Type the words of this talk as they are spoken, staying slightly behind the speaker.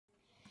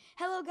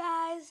Hello,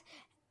 guys.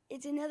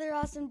 It's another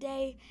awesome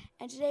day,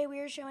 and today we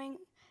are showing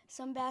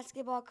some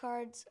basketball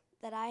cards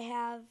that I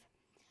have.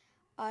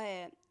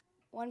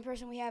 One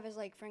person we have is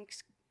like Frank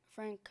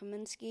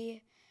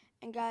Kaminsky,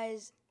 and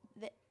guys,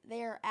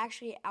 they are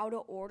actually out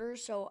of order,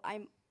 so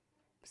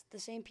the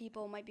same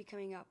people might be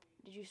coming up.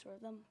 Did you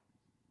sort them?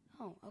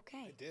 Oh,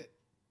 okay. I did.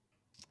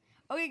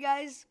 Okay,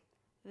 guys,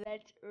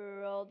 let's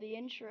roll the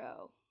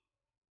intro.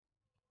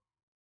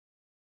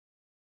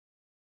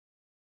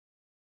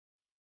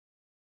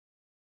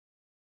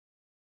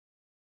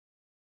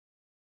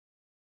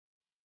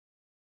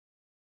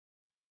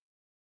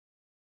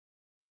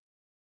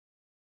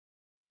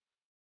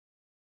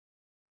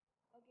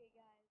 Okay,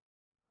 guys.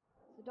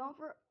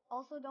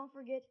 So don't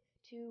forget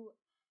to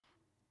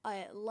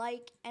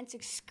like and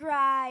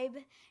subscribe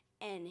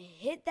and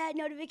hit that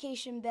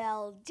notification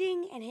bell,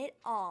 ding, and hit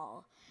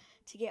all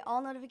to get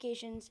all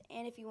notifications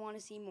and if you want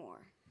to see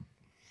more.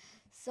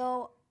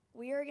 So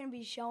we are going to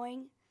be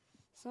showing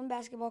some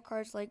basketball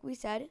cards like we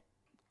said,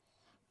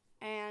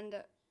 and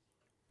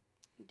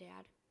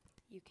Dad,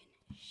 you can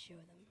show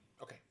them.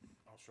 Okay,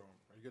 I'll show them.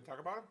 Are you going to talk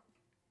about them?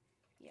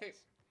 Yes. Okay,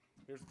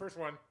 here's the first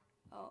one.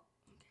 Oh,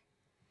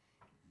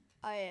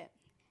 okay.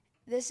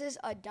 This is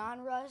a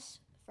Don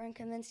Russ Frank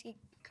Kaminsky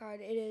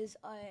card. It is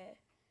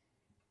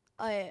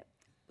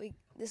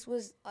this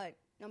was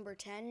number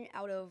 10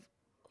 out of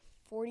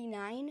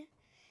 49,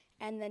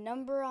 and the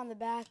number on the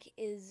back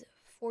is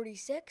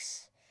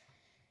 46,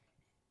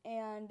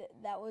 and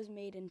that was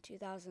made in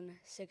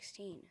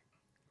 2016.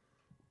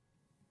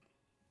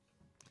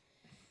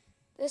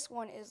 This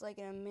one is like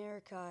an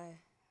America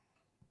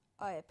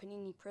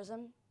Panini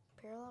Prism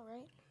parallel,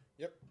 right?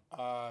 Yep,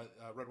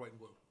 red, white, and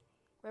blue.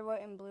 Red,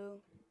 white, and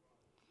blue.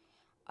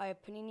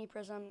 Panini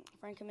Prism,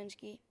 Frank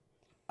Kaminsky,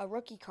 a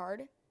rookie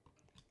card,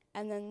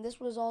 and then this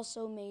was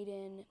also made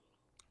in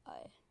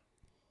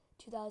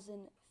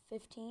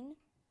 2015,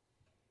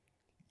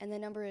 and the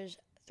number is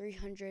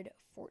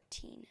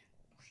 314.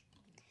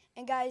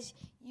 And guys,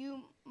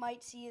 you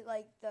might see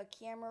like the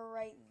camera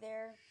right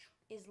there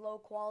is low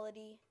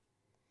quality.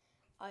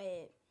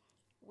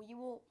 We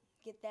will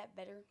get that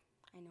better.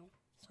 I know.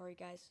 Sorry,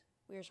 guys.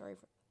 We are sorry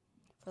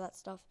for that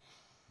stuff.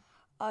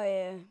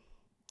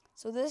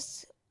 So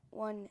this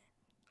one,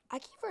 I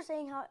keep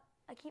forgetting how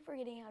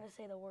to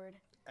say the word.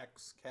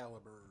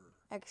 Excalibur.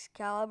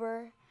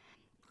 Excalibur.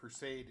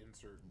 Crusade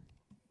insert.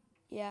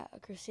 Yeah, a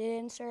Crusade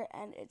insert,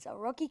 and it's a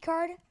rookie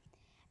card,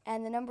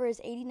 and the number is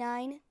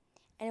 89,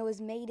 and it was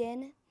made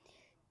in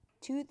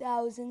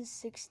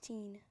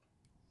 2016.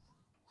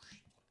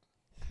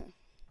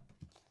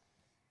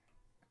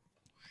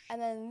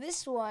 And then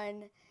this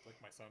one,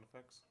 Like my sound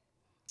effects?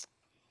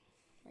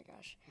 oh my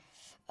gosh.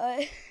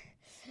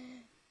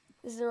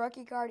 This is a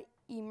rookie card,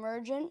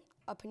 Emergent,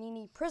 a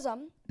Panini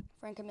Prism,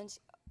 Frank Kaminsky.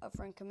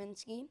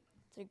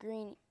 It's a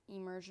green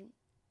Emergent.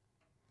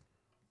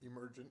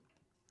 Emergent.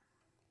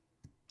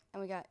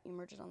 And we got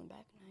Emergent on the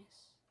back.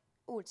 Nice.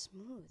 Oh, it's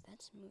smooth.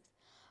 That's smooth.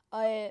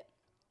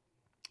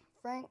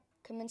 Frank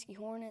Kaminsky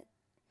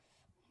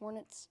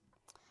Hornets,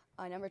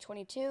 number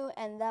 22,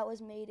 and that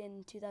was made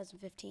in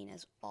 2015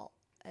 as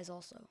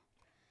also.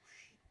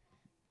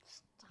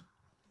 Stop.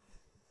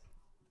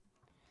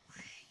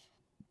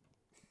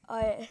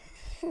 Uh-oh,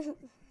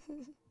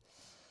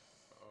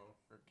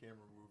 our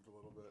camera moved a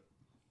little bit.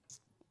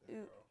 There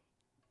you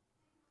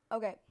go.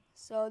 Okay,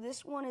 so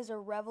this one is a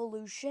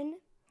Revolution,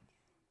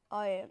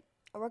 a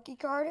rookie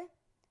card,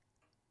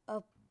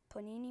 a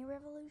Panini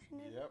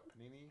Revolution. Yep,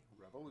 Panini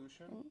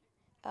Revolution.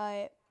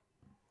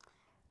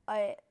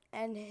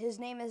 And his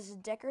name is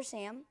Decker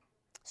Sam,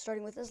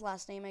 starting with his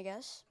last name, I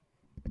guess.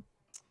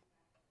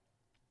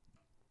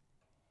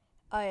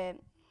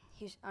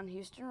 He's on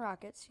Houston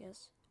Rockets,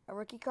 yes. A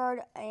rookie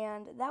card,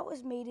 and that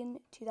was made in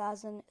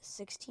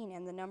 2016,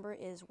 and the number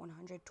is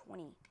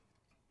 120.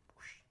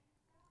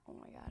 Oh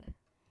my god.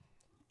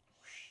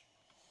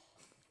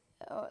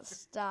 Oh,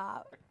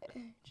 stop.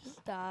 Just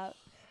stop.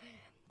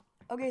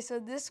 Okay, so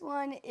this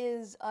one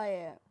is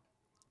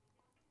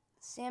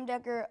Sam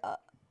Decker, a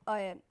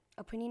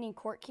Panini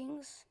Court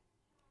Kings,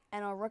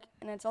 and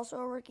it's also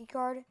a rookie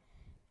card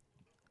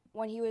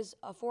when he was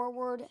a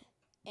forward,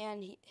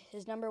 and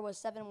his number was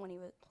 7 when he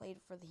played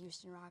for the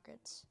Houston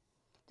Rockets.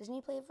 Doesn't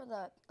he play for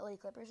the LA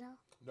Clippers now?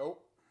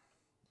 Nope.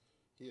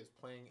 He is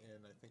playing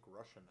in, I think,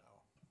 Russia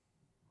now.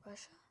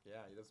 Russia?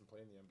 Yeah, he doesn't play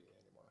in the NBA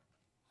anymore.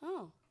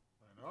 Oh.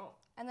 I know.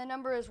 And the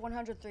number is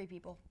 103,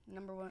 people. The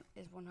number one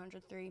is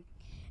 103.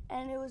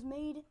 And it was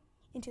made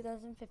in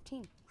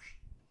 2015.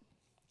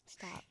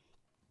 Stop.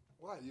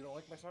 What? You don't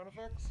like my sound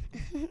effects?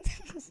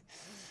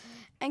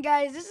 And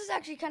guys, this is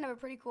actually kind of a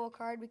pretty cool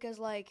card because,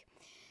 like,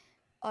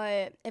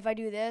 if I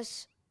do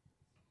this,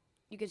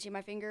 you can see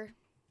my finger.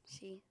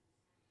 See?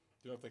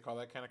 Do you know what they call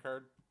that kind of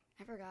card?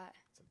 I forgot.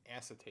 It's an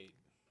acetate.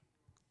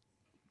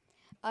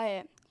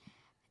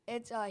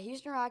 It's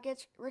Houston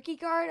Rockets rookie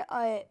card.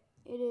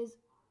 It is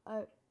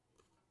I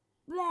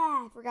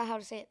forgot how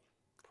to say it.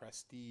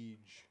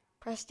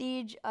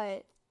 Prestige.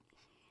 A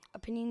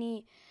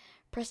Panini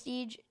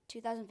Prestige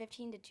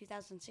 2015 to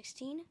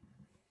 2016.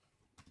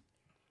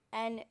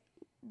 And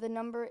the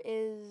number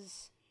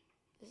is.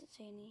 Does it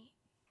say any?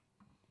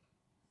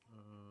 I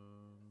don't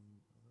know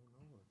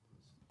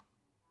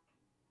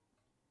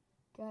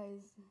what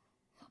this. Guys.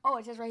 Oh,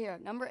 it says right here,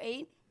 number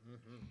 8.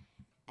 Mm-hmm.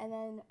 And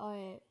then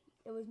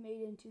it was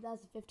made in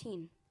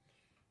 2015.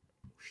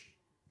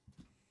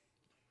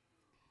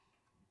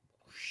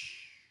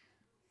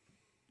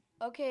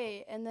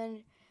 Okay, and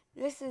then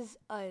this is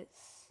another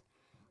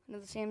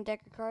Sam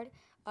Decker card.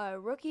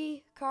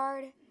 Rookie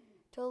card,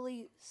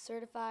 totally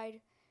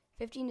certified,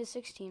 15 to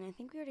 16. I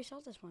think we already saw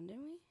this one,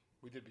 didn't we?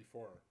 We did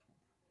before.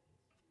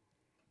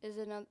 Is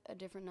it a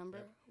different number?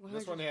 Yep.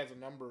 This one has a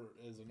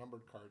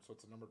numbered card, so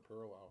it's a numbered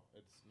parallel.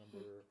 It's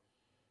number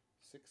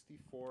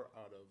 64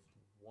 out of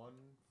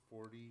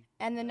 140.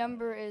 And the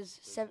number is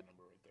number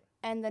right there.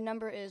 And the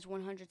number is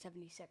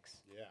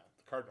 176. Yeah,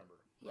 the card number.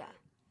 Yeah.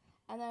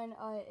 And then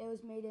it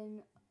was made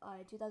in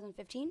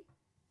 2015.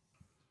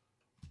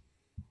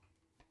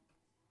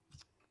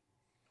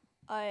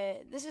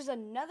 This is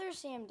another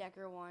Sam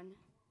Decker one.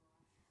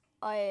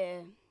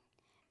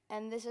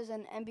 And this is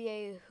an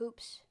NBA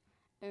Hoops,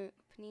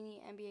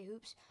 Panini NBA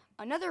Hoops.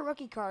 Another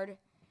rookie card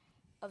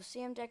of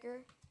Sam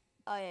Decker,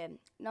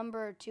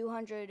 number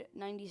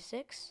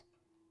 296.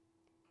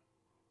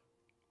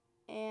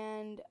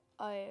 And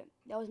that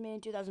was made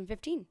in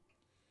 2015.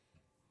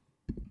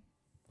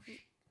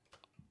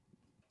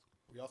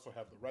 We also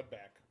have the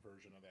redback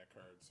version of that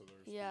card. So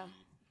there's the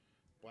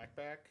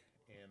blackback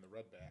and the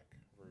redback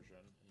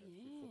version. And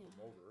if you flip them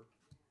over,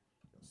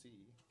 you'll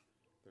see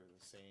they're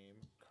the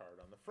same card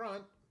on the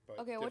front, but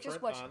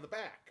different on the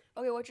back.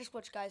 Okay, what's your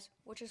switch, guys?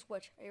 What's your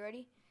switch? Are you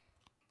ready?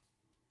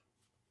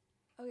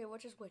 Okay,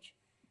 what's your switch?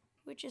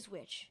 Which is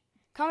which?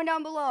 Comment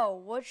down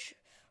below.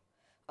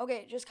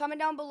 Okay, just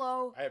comment down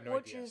below. I have no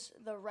idea. Which is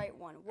the right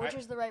one? Which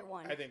is the right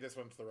one? I think this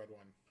one's the red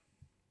one.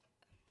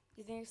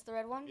 You think it's the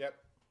red one? Yep.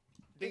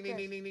 Ding, ding,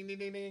 ding, ding, ding, ding,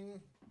 ding,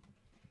 ding.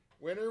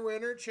 Winner,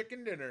 winner,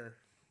 chicken dinner.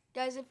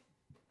 Guys, if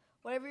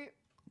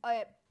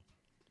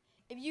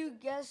you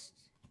guessed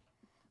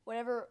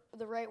whatever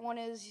the right one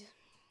is,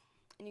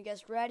 and you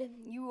guessed red,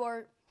 you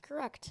are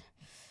correct.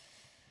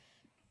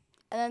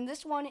 And then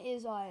this one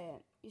is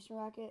Eastern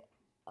Rocket.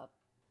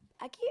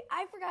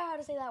 I forgot how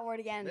to say that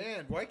word again.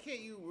 Man, why can't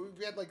you?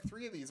 We've had like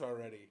 3 of these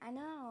already. I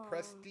know.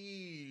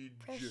 Prestige.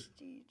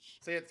 Prestige.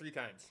 Say it 3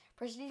 times.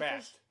 Prestige.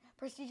 Fast.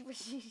 Prestige.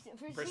 Prestige.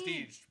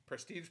 Prestige.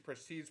 Prestige.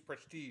 Prestige.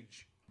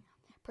 Prestige.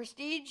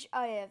 Prestige.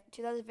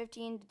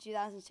 2015 to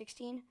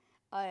 2016.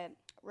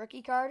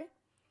 Rookie card.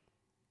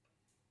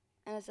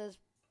 And it says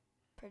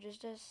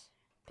prestigious.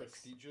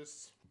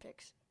 Prestigious.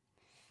 Picks.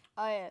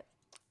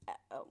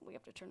 We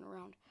have to turn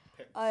around.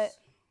 Picks.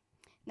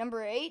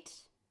 Number 8.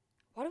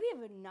 Why do we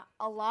have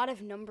a lot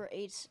of number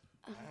 8s?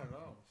 I don't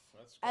know.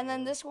 And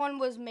then this one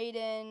was made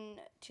in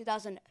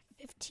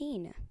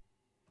 2015.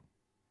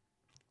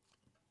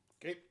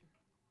 Okay.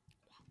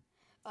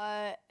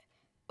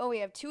 We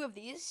have 2 of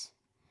these.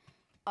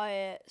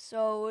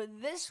 So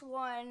this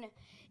one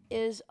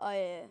is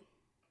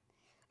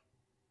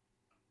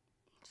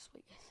just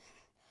wait.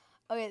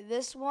 Okay,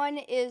 this one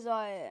is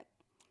a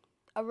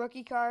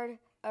rookie card,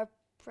 a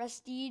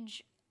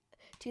Prestige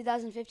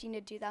 2015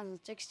 to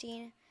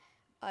 2016.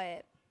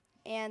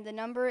 And the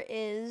number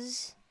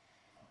is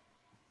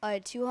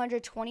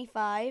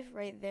 225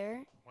 right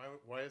there.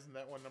 Why isn't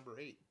that one number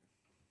 8?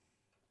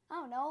 I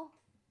don't know.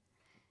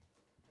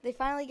 They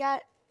finally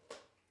got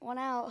one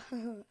out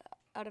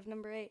of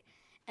number 8,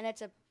 and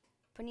it's a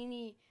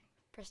Panini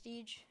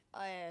Prestige.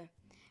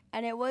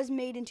 And it was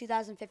made in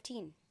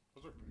 2015.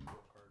 Those are pretty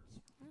cool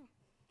cards.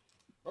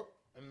 Oh,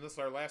 and this is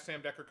our last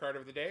Sam Decker card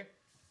of the day.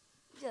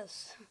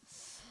 Yes.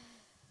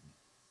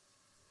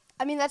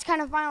 I mean, that's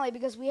kind of finally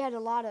because we had a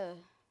lot of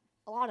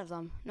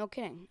them. No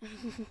kidding.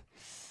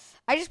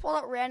 I just pulled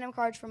out random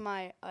cards from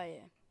my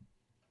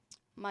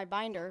my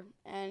binder,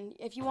 and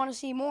if you want to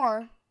see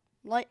more,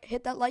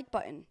 hit that like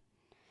button.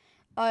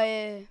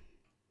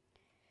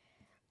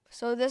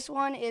 So this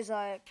one is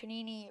a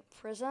Panini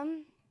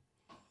Prism,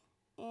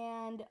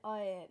 and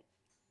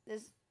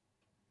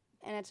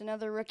it's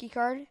another rookie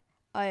card.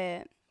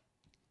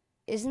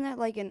 Isn't that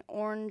like an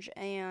orange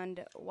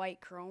and white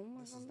chrome?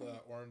 This is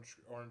the orange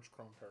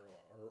chrome parallel,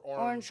 or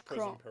orange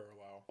prism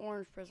parallel.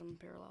 Orange prism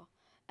parallel.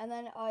 And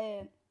then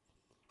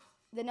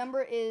the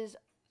number is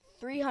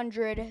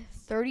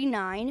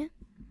 339,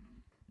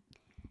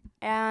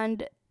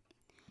 and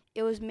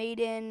it was made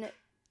in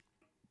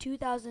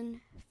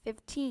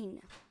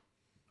 2015.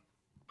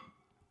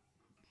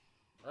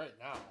 All right,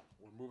 now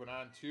we're moving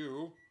on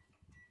to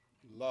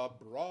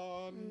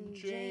LeBron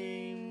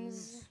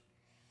James.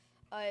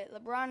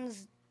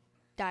 LeBron's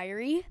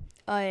diary.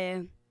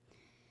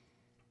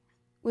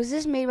 Was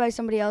this made by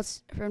somebody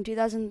else from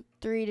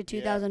 2003 to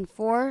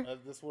 2004? Yeah.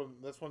 This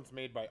one's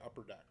made by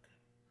Upper Deck.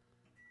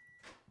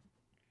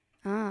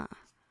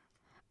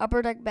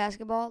 Upper Deck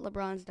Basketball,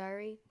 LeBron's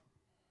diary.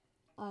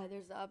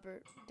 There's the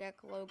Upper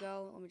Deck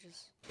logo. Let me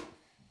just.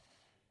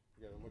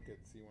 You gotta look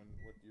see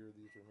what year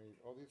these were made.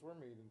 Oh, these were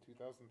made in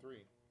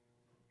 2003.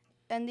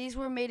 And these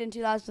were made in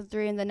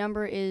 2003, and the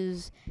number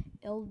is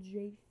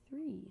LJ3.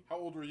 2003. How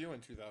old were you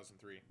in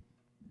 2003?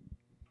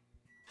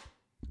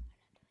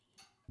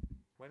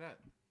 Why not?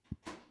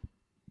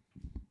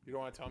 You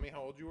don't want to tell me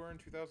how old you were in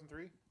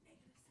 2003?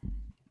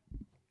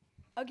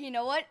 Okay, you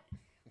know what?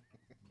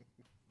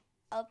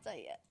 I'll tell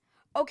you.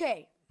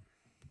 Okay,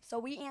 so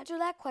we answered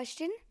that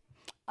question.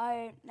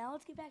 Now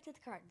let's get back to the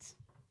cards.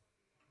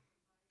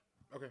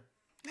 Okay.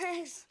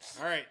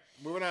 All right,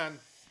 moving on.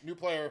 New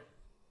player.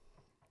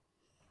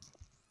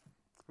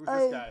 Who's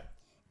this guy?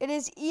 It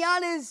is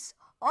Giannis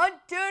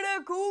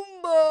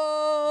Antetokounmpo.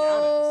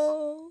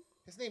 Giannis.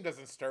 His name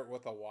doesn't start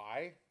with a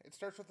Y. It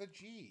starts with a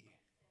G.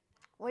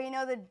 Well, you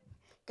know the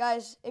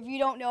guys. If you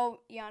don't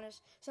know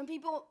Giannis, some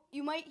people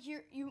you might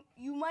hear you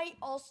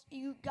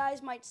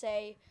guys might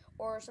say,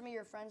 or some of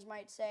your friends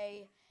might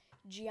say,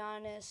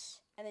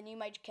 Giannis, and then you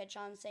might catch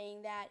on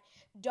saying that.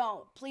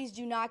 Please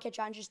do not catch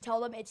on. Just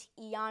tell them it's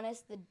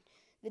Giannis.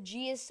 The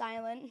G is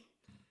silent.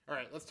 All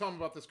right, let's tell them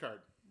about this card.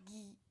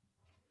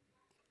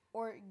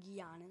 Or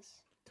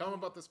Giannis. Tell them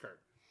about this card.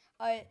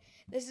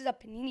 This is a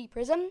Panini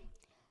Prism.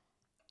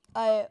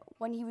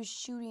 When he was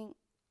shooting,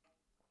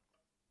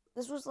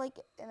 this was like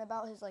in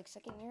about his like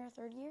second year,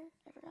 third year.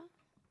 I forgot.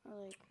 Or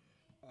like.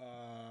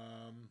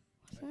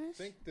 I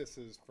think this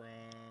is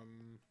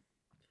from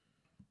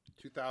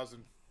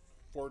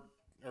 2004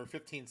 or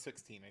 15,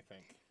 16. I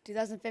think.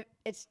 2015.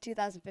 It's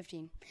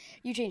 2015.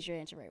 You changed your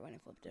answer right when I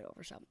flipped it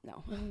over. So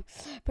no.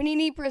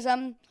 Panini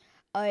Prism.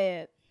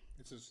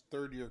 It's his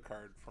third year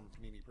card from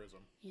Panini Prism.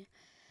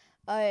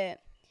 Yeah.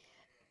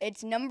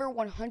 It's number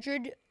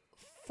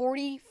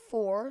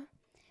 144,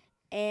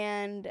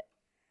 and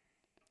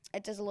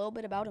it does a little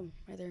bit about him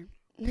right there.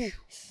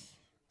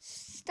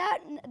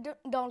 Stop!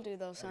 Don't do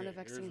those sound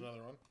effects. Here's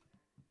another one.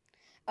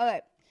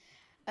 Okay,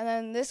 and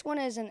then this one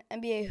is an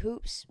NBA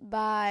Hoops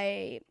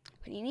by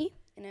Panini,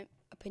 and a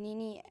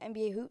Panini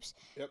NBA Hoops.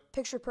 Yep.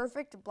 Picture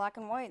perfect, black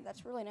and white.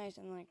 That's really nice,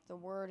 and like the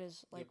word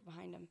is like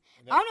behind him.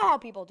 I don't know how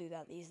people do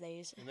that these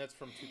days. And that's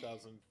from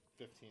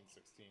 2015,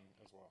 16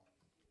 as well.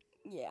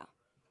 Yeah.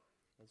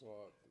 As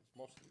well as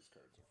most of these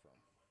cards are from.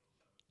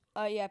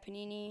 Yeah,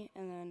 Panini,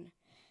 and then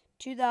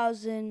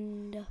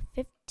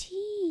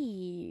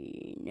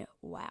 2015.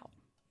 Wow.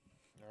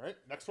 All right,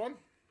 next one.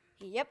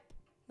 Yep,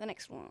 the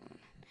next one.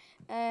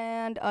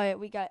 And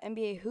we got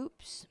NBA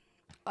Hoops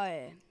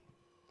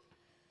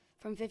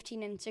from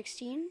 15 and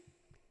 16.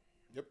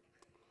 Yep.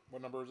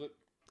 What number is it?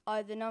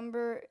 The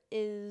number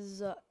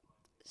is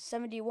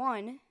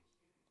 71,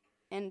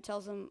 and it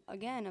tells him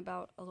again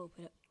about a little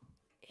bit of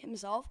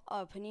himself.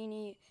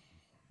 Panini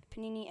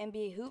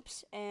NBA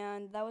Hoops,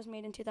 and that was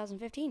made in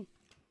 2015.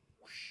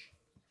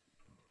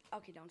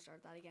 Okay, don't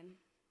start that again.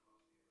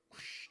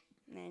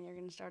 Man, you're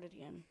gonna start it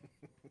again.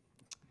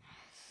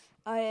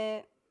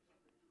 I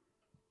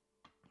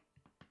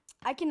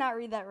cannot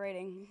read that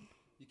writing.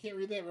 You can't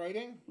read that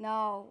writing?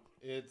 No.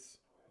 It's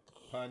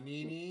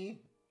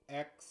Panini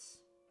Excalibur.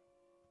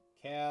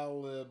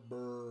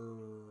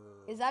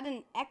 Is that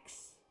an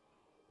X?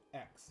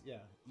 X,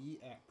 yeah.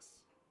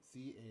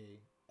 EXCALIB.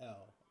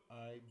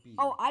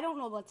 Oh, I don't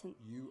know what's an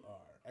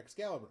UR.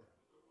 Excalibur.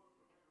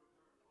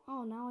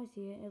 Oh, now I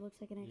see it. It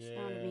looks like an X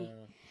now to me.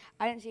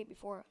 I didn't see it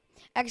before.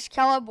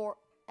 Excalibur,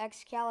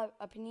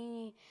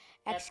 Panini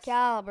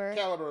Excalibur.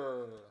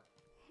 Excalibur.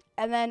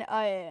 And then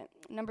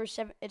number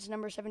 7. It's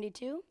number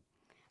 72.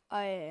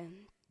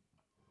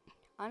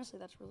 Honestly,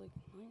 that's really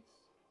nice.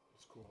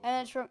 It's cool.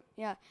 And it's from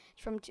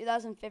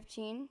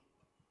 2015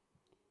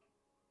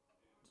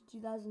 to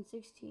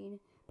 2016,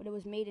 but it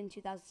was made in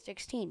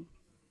 2016.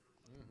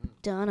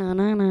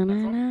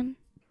 Dun-dun-dun-dun-dun.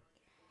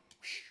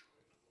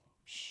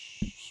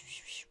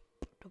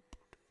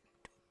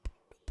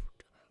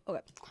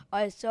 Okay.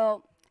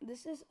 So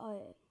this is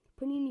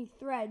Panini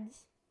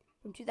Threads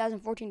from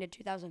 2014 to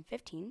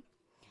 2015. It's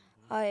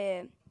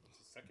the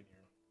second year.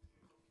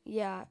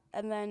 Yeah,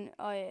 and then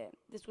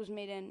this was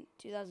made in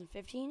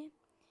 2015,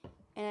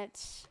 and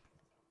it's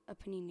a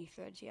Panini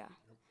Threads, yeah.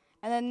 Yep.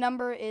 And then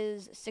number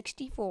is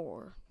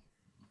 64.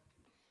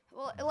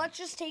 Well, let's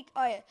just take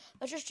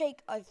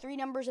 3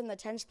 numbers in the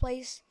tens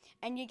place,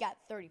 and you got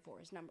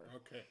 34's number.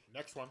 Okay,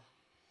 next one.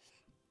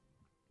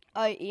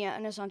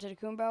 Giannis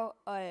Antetokounmpo.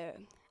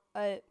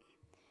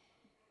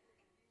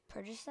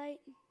 Prejudice?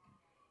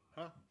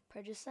 Huh?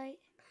 Prejudice?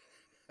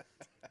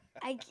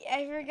 I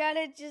forgot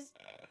it just...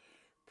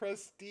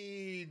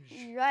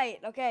 Prestige. Right,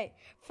 okay.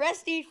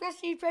 Prestige,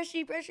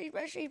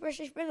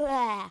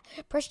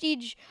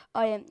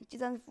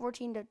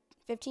 2014 to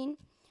 15.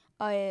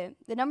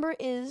 The number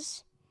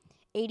is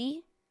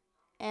 80,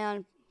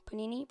 and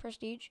Panini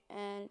Prestige,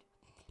 and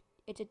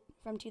it's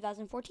from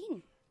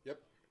 2014.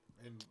 Yep,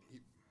 and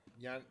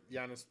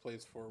Giannis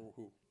plays for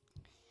who?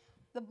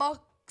 The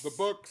Bucks. The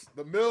Bucks.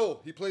 The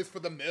Mill. He plays for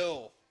the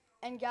Mill.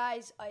 And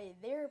guys,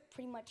 they're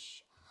pretty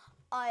much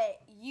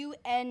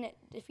UN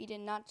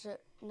defeated.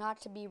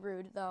 Not to be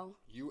rude though.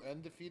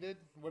 UN defeated?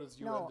 What is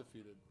UN No,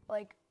 defeated?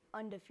 like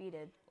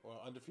undefeated.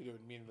 Well, undefeated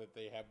would mean that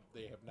they have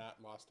not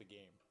lost a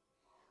game.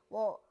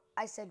 Well,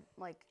 I said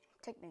like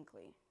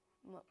technically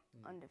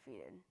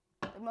undefeated.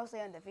 They're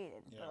mostly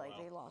undefeated, Yeah, but like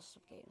wow. they lost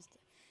some games.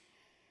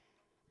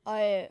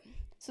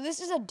 So this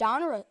is a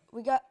Donruss.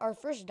 We got our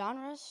first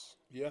Donruss.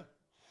 Yeah.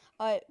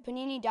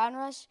 Panini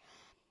Donruss.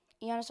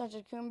 Giannis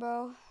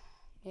Antetokounmpo.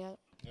 Yeah.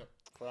 Yep.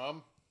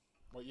 From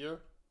what year?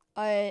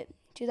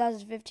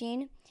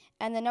 2015,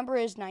 and the number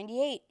is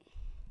 98.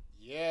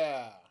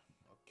 Yeah.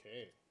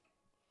 Okay.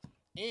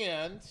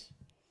 And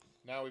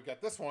now we've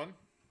got this one,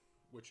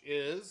 which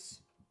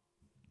is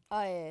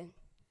from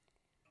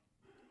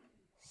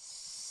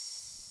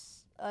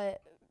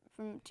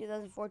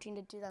 2014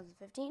 to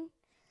 2015.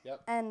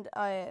 Yep. And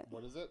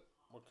what is it?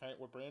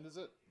 What brand is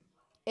it?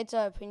 It's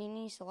a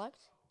Panini Select.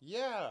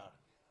 Yeah.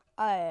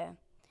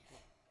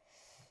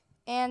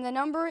 And the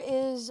number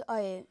is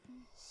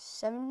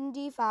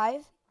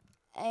 75,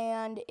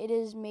 and it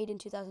is made in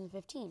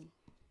 2015.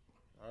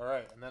 All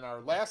right, and then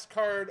our last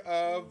card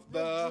of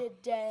the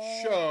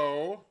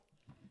show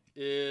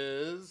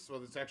is,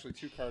 well, it's actually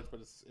two cards, but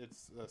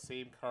it's the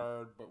same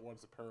card, but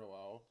one's a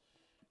parallel,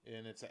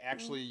 and it's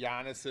actually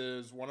one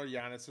of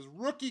Giannis's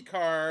rookie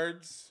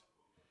cards,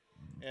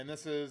 and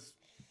this is,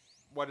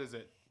 what is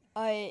it?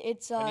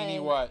 It's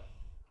Panini what?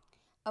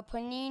 A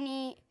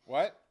Panini.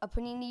 What? A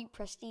Panini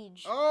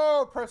Prestige.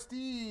 Oh,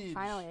 Prestige!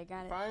 Finally, I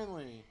got it.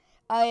 Finally.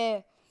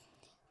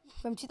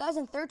 From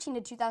 2013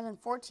 to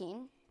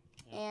 2014.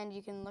 And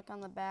you can look on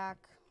the back.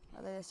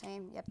 Are they the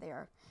same? Yep, they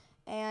are.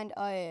 And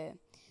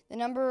the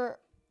number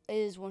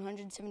is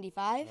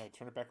 175. Yeah,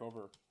 turn it back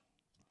over.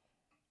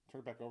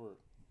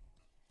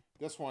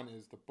 This one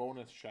is the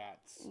bonus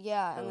shots.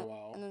 Yeah,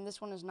 parallel. and then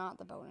this one is not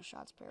the bonus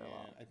shots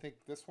parallel. And I think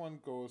this one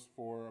goes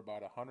for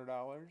about $100,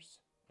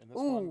 and this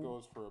one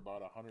goes for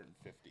about $150.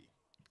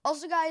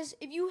 Also, guys,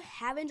 if you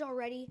haven't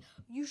already,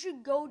 you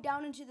should go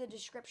down into the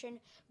description.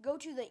 Go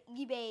to the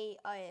eBay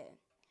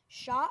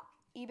shop,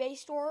 eBay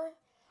store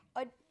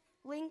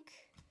link.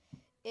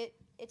 It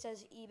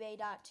says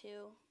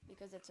eBay.to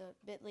because it's a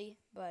bit.ly,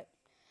 but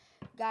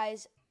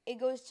guys, it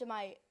goes to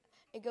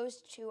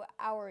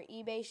our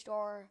eBay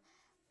store.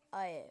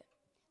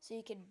 So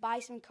you can buy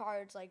some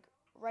cards like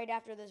right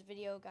after this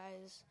video,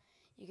 guys.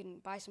 You can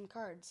buy some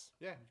cards.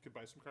 Yeah, you could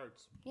buy some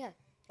cards. Yeah.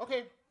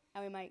 Okay.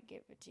 And we might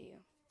give it to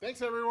you.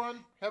 Thanks,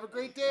 everyone. Have a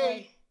great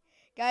day.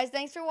 Guys,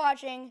 thanks for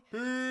watching.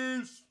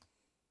 Peace.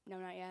 No,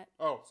 not yet.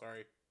 Oh,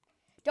 sorry.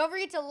 Don't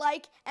forget to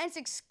like and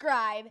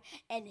subscribe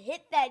and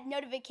hit that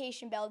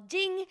notification bell.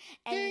 Ding.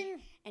 And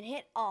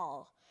hit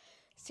all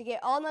to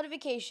get all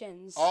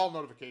notifications. All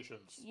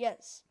notifications.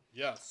 Yes.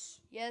 Yes.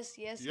 Yes.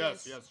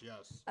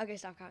 Okay,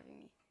 stop copying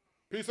me.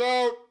 Peace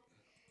out.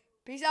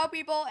 Peace out,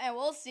 people, and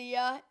we'll see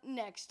ya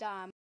next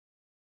time.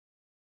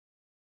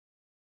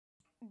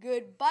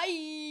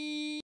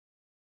 Goodbye.